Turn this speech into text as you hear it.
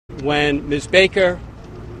when Ms. Baker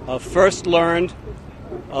first learned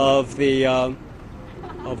of the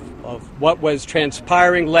of what was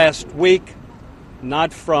transpiring last week,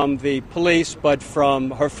 not from the police but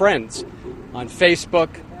from her friends on Facebook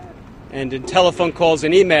and in telephone calls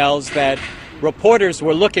and emails, that reporters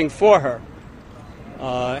were looking for her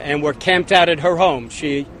and were camped out at her home.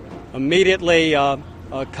 She immediately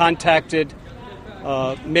contacted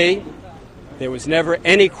me. There was never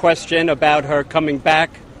any question about her coming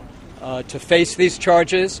back to face these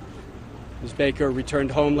charges. Ms. Baker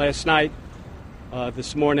returned home last night.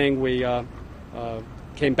 This morning we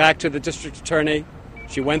came back to the district attorney.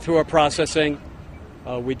 She went through her processing.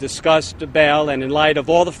 We discussed bail, and in light of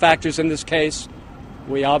all the factors in this case,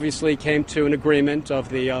 we obviously came to an agreement of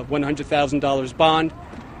the $100,000 bond.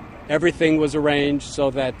 Everything was arranged so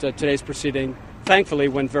that today's proceeding, thankfully,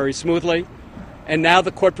 went very smoothly. And now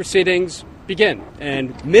the court proceedings begin.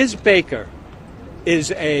 And Ms. Baker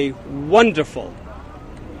is a wonderful,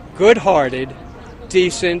 good-hearted,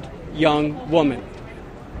 decent young woman.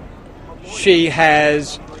 She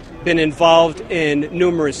has been involved in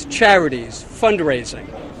numerous charities, fundraising.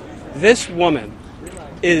 This woman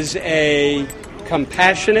is a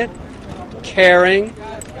compassionate, caring,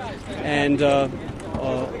 and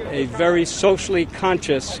a very socially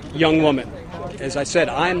conscious young woman. As I said,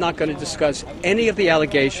 I'm not going to discuss any of the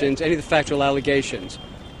allegations, any of the factual allegations.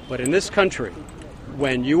 But in this country,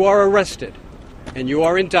 when you are arrested and you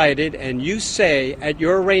are indicted and you say at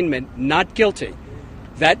your arraignment, not guilty,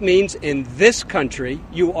 that means in this country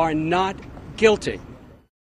you are not guilty.